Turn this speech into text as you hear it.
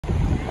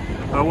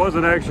I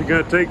wasn't actually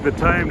going to take the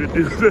time to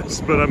do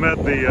this, but I'm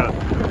at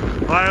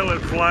the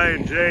Pilot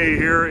Flying J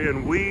here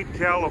in Weed,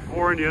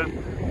 California.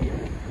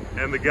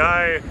 And the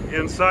guy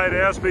inside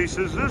asked me, he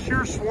says, "Is this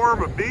your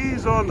swarm of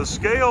bees on the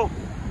scale?"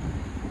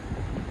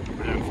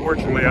 And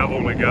unfortunately, I've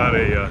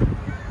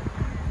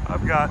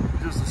got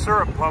just a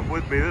syrup pump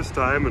with me this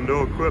time and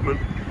no equipment.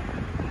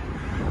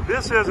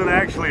 This isn't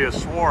actually a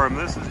swarm.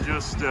 This is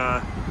just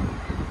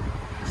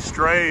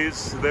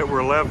strays that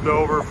were left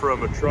over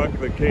from a truck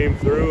that came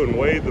through and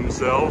weighed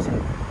themselves.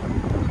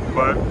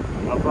 But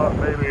I thought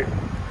maybe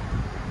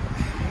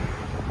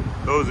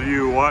those of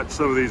you who watch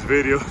some of these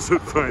videos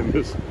would find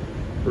this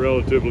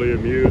relatively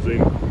amusing.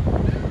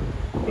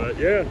 But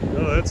yeah,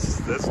 no, that's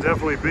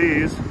definitely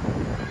bees.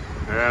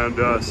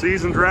 And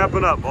season's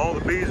wrapping up. All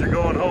the bees are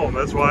going home.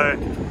 That's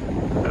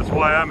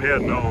why I'm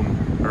heading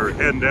home, or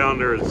heading down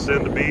there to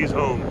send the bees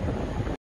home.